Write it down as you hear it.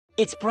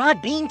It's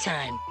broad bean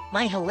time,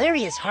 my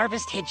hilarious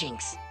harvest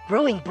hijinks.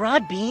 Growing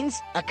broad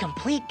beans, a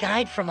complete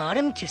guide from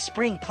autumn to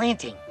spring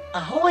planting.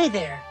 Ahoy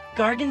there,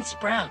 garden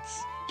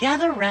sprouts.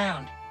 Gather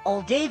round,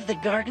 old Dave the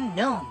garden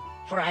gnome,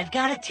 for I've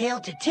got a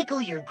tale to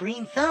tickle your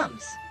green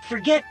thumbs.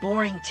 Forget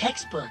boring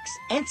textbooks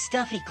and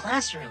stuffy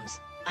classrooms.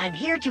 I'm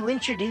here to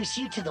introduce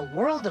you to the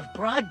world of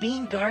broad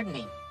bean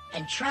gardening.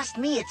 And trust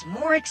me, it's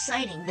more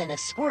exciting than a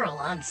squirrel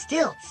on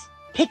stilts.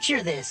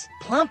 Picture this,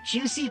 plump,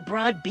 juicy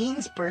broad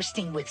beans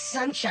bursting with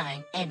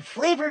sunshine and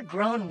flavor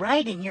grown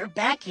right in your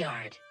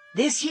backyard.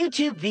 This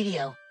YouTube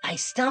video I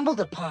stumbled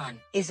upon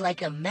is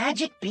like a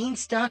magic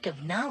beanstalk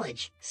of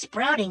knowledge,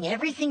 sprouting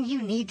everything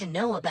you need to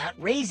know about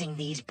raising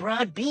these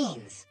broad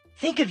beans.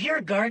 Think of your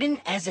garden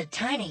as a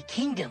tiny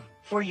kingdom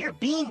for your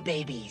bean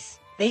babies.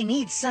 They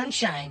need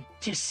sunshine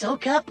to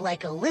soak up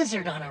like a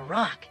lizard on a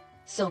rock.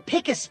 So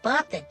pick a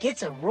spot that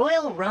gets a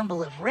royal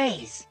rumble of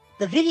rays.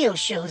 The video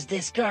shows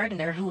this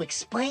gardener who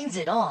explains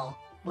it all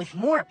with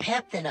more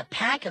pep than a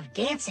pack of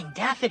dancing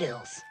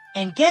daffodils.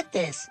 And get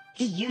this,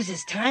 he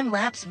uses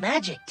time-lapse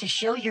magic to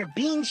show your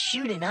beans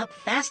shooting up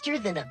faster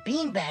than a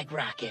beanbag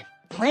rocket.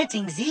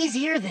 Planting's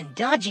easier than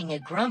dodging a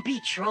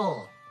grumpy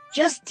troll.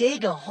 Just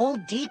dig a hole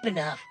deep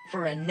enough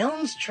for a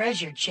gnome's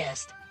treasure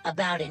chest,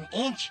 about an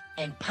inch,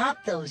 and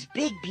pop those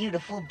big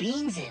beautiful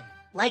beans in,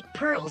 like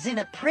pearls in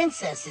a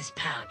princess's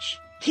pouch.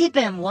 Keep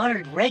them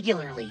watered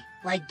regularly,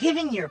 like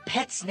giving your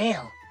pet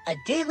snail a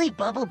daily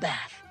bubble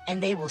bath,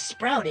 and they will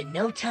sprout in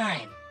no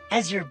time.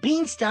 As your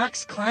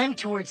beanstalks climb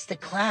towards the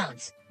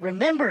clouds,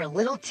 remember a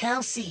little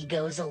TLC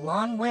goes a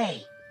long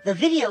way. The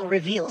video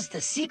reveals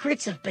the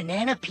secrets of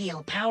banana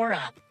peel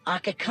power-up,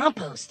 Aka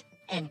compost,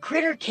 and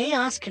critter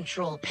chaos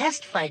control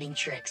pest fighting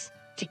tricks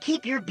to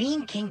keep your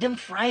bean kingdom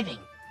thriving.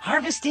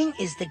 Harvesting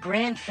is the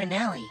grand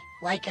finale,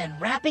 like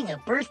unwrapping a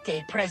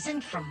birthday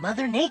present from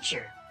Mother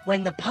Nature.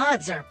 When the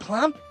pods are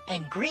plump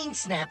and green,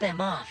 snap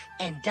them off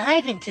and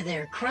dive into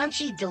their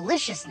crunchy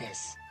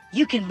deliciousness.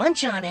 You can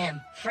munch on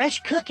them,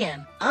 fresh cook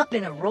them up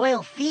in a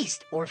royal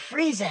feast, or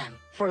freeze them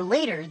for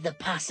later. The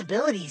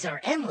possibilities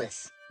are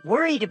endless.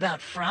 Worried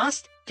about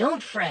frost?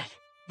 Don't fret.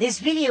 This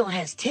video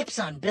has tips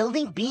on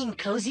building bean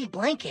cozy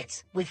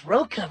blankets with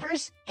row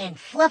covers and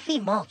fluffy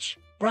mulch.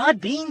 Broad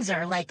beans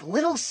are like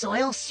little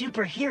soil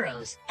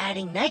superheroes,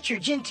 adding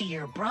nitrogen to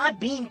your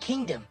broad bean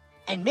kingdom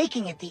and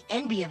making it the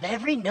envy of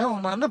every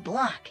gnome on the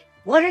block.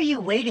 What are you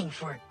waiting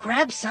for?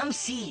 Grab some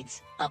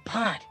seeds, a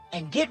pot,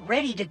 and get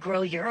ready to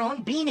grow your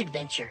own bean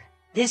adventure.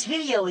 This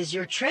video is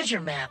your treasure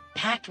map,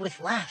 packed with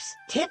laughs,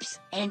 tips,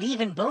 and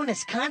even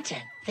bonus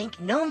content. Think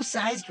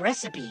gnome-sized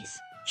recipes.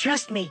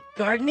 Trust me,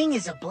 gardening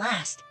is a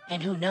blast,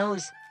 and who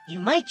knows, you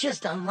might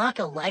just unlock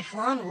a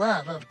lifelong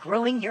love of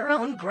growing your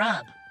own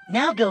grub.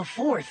 Now go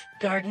forth,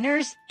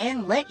 gardeners,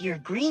 and let your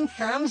green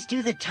thumbs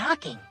do the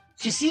talking.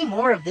 To see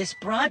more of this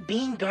broad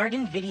bean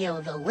garden video,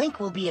 the link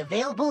will be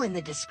available in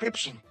the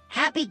description.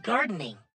 Happy gardening!